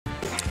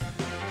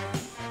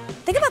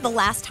Think about the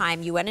last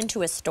time you went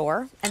into a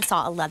store and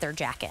saw a leather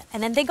jacket,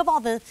 and then think of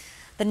all the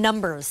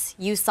numbers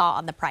you saw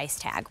on the price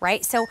tag,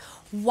 right? So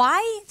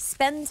why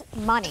spend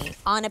money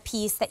on a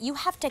piece that you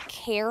have to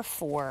care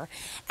for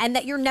and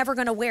that you're never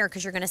going to wear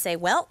because you're going to say,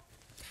 well,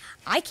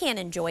 I can't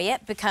enjoy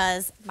it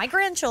because my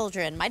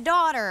grandchildren, my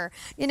daughter,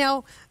 you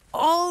know,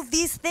 all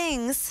these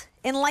things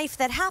in life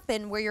that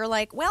happen where you're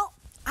like, well,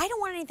 I don't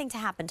want anything to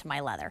happen to my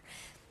leather.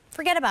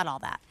 Forget about all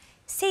that.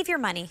 Save your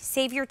money,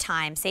 save your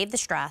time, save the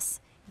stress.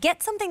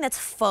 Get something that's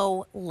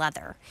faux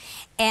leather.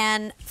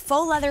 And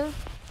faux leather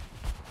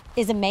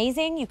is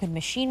amazing. You can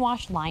machine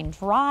wash, line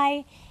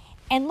dry.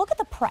 And look at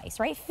the price,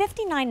 right?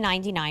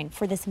 $59.99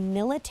 for this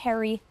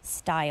military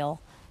style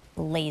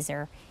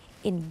blazer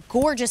in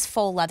gorgeous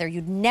faux leather.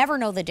 You'd never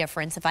know the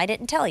difference if I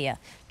didn't tell you.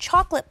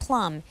 Chocolate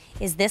plum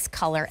is this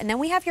color. And then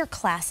we have your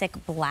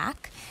classic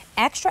black,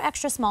 extra,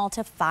 extra small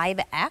to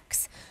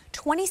 5X.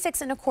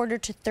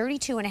 26¼ to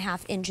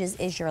 32½ inches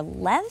is your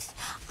length.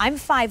 I'm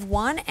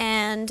 5'1",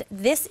 and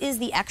this is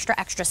the extra,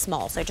 extra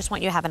small. So I just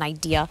want you to have an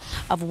idea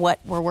of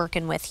what we're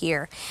working with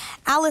here.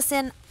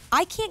 Allison,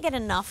 I can't get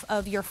enough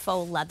of your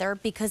faux leather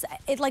because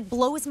it like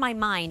blows my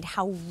mind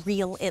how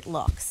real it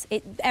looks.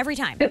 Every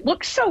time. It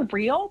looks so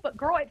real, but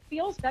girl, it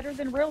feels better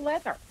than real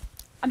leather.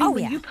 I mean,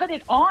 when you put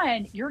it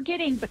on, you're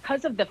getting,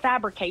 because of the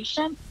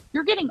fabrication,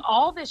 you're getting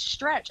all this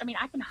stretch. I mean,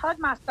 I can hug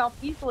myself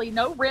easily,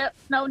 no rips,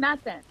 no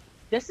nothing.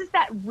 This is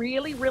that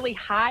really, really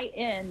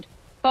high-end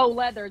faux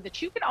leather that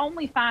you can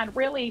only find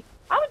really,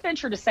 I would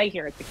venture to say,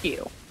 here at the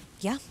Q.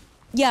 Yeah.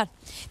 Yeah.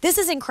 This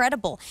is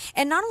incredible.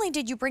 And not only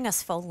did you bring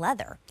us faux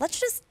leather, let's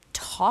just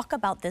talk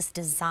about this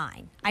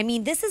design. I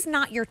mean, this is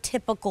not your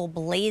typical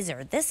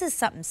blazer. This is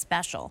something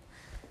special.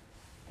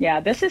 Yeah,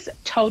 this is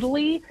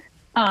totally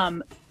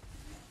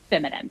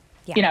feminine.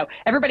 Yeah. You know,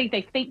 everybody,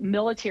 they think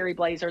military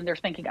blazer and they're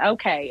thinking,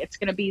 okay, it's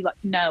going to be like,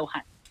 no,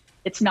 honey,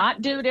 it's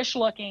not dude-ish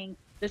looking.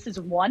 This is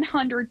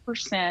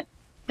 100%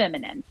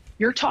 feminine.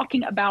 You're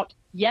talking about,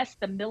 yes,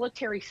 the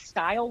military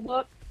style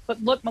look,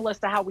 but look,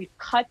 Melissa, how we've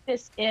cut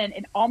this in.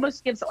 It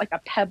almost gives it like a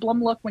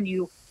peplum look when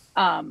you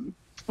button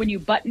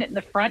it in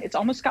the front. It's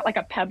almost got like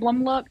a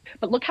peplum look,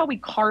 but look how we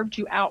carved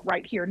you out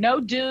right here.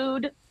 No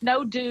dude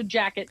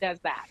jacket does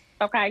that.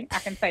 Okay, I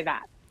can say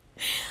that.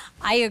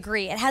 I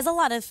agree. It has a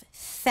lot of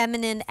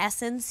feminine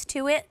essence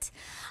to it.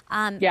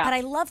 But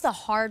I love the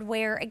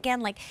hardware. Again,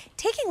 like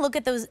taking a look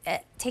at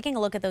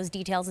those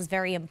details is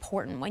very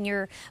important when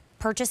you're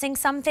purchasing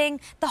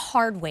something, the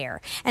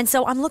hardware. And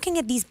so I'm looking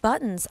at these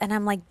buttons and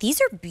I'm like,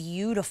 these are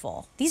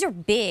beautiful. These are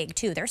big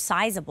too. They're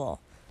sizable.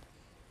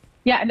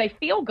 Yeah, and they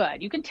feel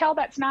good. You can tell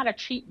that's not a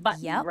cheap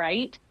button,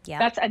 right? Yeah.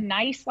 That's a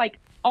nice, like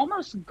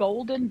almost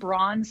golden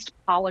bronzed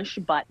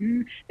polished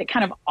button that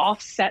kind of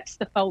offsets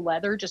the faux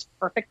leather just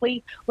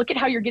perfectly. Look at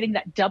how you're getting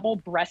that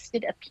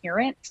double-breasted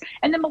appearance.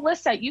 And then,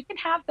 Melissa, you can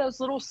have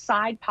those little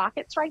side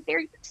pockets right there.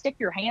 You can stick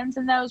your hands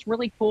in those,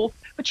 really cool.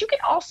 But you can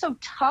also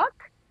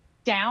tuck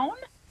down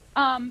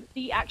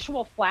the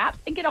actual flaps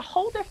and get a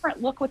whole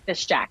different look with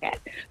this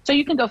jacket. So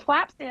you can go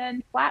flaps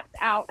in, flaps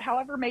out,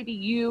 however maybe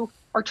you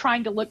are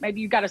trying to look. Maybe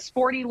you got a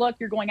sporty look,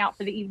 you're going out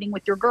for the evening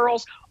with your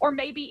girls, or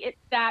maybe it's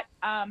that,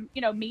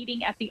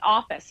 meeting at the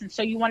office. And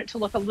so you want it to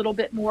look a little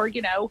bit more,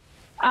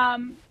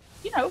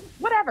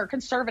 whatever,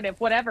 conservative,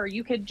 whatever.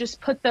 You could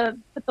just put the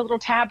little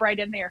tab right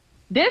in there.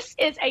 This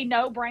is a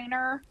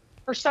no-brainer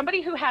for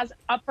somebody who has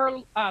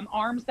upper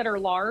arms that are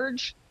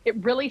large. It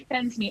really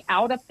thins me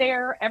out up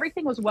there.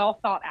 Everything was well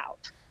thought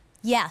out.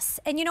 Yes,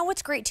 and you know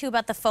what's great too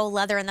about the faux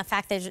leather and the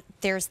fact that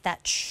there's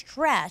that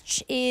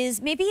stretch is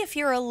maybe if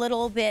you're a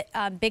little bit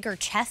bigger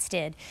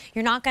chested,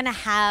 you're not going to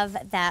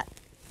have that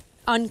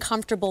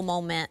uncomfortable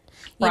moment.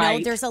 You know,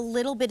 there's a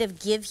little bit of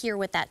give here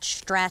with that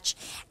stretch.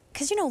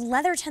 Because,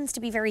 leather tends to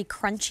be very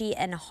crunchy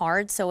and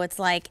hard, so it's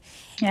like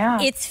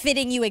it's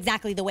fitting you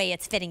exactly the way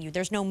it's fitting you.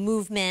 There's no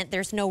movement.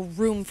 There's no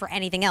room for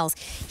anything else.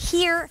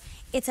 Here,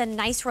 it's a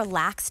nice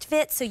relaxed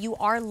fit, so you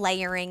are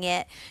layering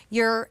it.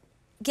 You're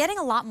getting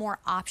a lot more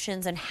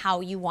options on how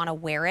you want to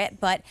wear it,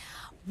 but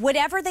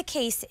whatever the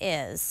case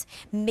is,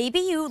 maybe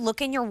you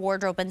look in your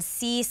wardrobe and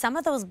see some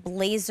of those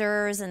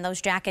blazers and those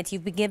jackets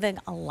you've been giving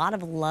a lot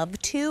of love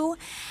to,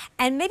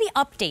 and maybe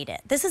update it.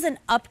 This is an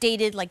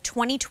updated, like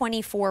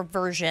 2024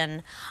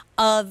 version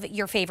of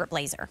your favorite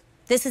blazer.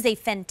 This is a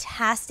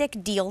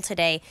fantastic deal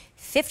today,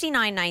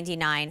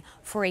 $59.99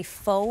 for a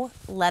faux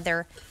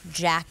leather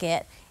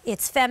jacket.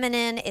 It's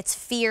feminine, it's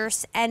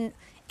fierce, and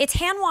it's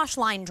hand wash,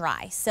 line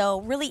dry, so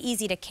really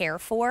easy to care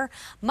for.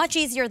 Much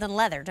easier than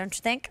leather, don't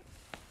you think?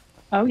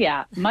 Oh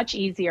yeah, much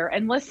easier.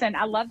 And listen,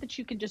 I love that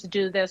you can just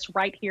do this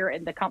right here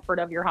in the comfort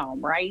of your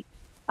home, right?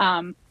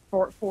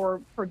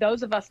 For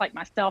those of us like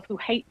myself who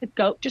hate to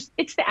go,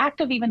 it's the act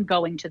of even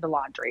going to the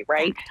laundry,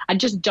 right? I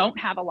just don't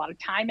have a lot of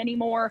time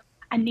anymore.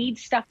 I need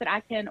stuff that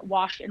I can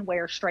wash and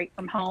wear straight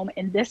from home.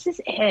 And this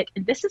is it.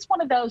 And this is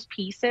one of those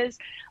pieces,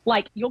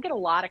 like you'll get a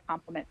lot of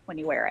compliments when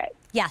you wear it.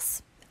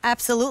 Yes.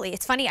 Absolutely.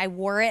 It's funny, I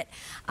wore it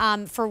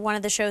for one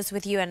of the shows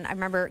with you, and I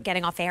remember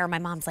getting off air, my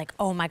mom's like,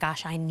 oh my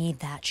gosh, I need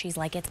that. She's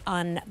like, it's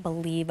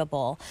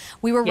unbelievable.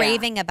 We were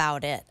raving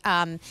about it.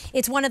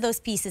 It's one of those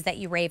pieces that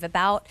you rave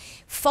about.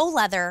 Faux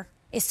leather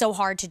is so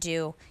hard to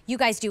do. You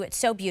guys do it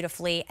so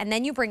beautifully, and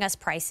then you bring us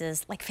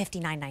prices like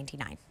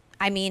 $59.99.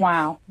 I mean,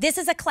 wow. This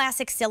is a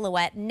classic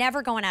silhouette,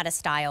 never going out of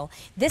style.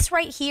 This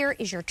right here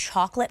is your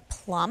chocolate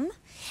plum.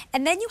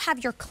 And then you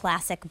have your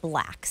classic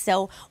black.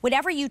 So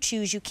whatever you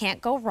choose, you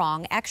can't go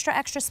wrong. Extra,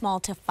 extra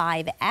small to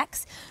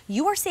 5X.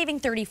 You are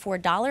saving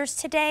 $34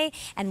 today.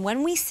 And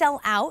when we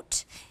sell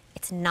out,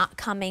 it's not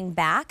coming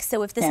back.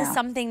 So if this is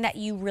something that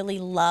you really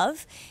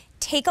love,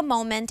 take a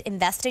moment,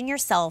 invest in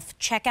yourself,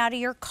 check out of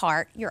your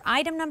cart. Your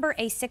item number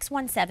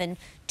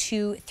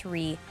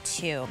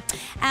A617232.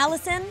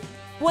 Allison,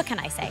 what can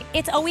I say?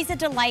 It's always a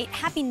delight.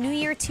 Happy New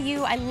Year to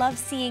you. I love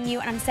seeing you,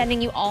 and I'm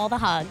sending you all the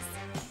hugs.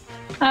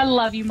 I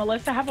love you,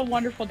 Melissa. Have a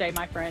wonderful day,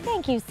 my friend.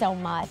 Thank you so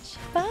much.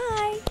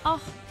 Bye.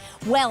 Oh,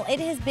 well, it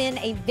has been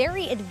a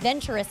very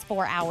adventurous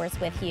 4 hours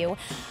with you.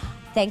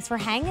 Thanks for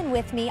hanging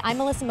with me. I'm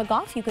Melissa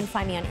McGough. You can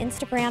find me on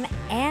Instagram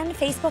and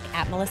Facebook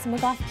at Melissa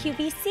McGough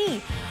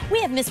QVC.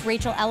 We have Miss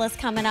Rachel Ellis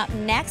coming up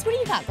next. What do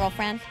you got,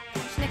 girlfriend?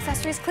 Fashion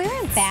accessories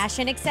clearance.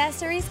 Fashion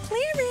accessories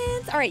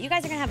clearance. All right, you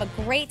guys are going to have a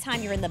great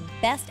time. You're in the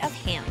best of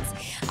hands.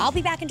 I'll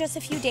be back in just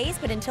a few days,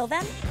 but until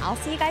then, I'll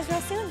see you guys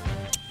real soon.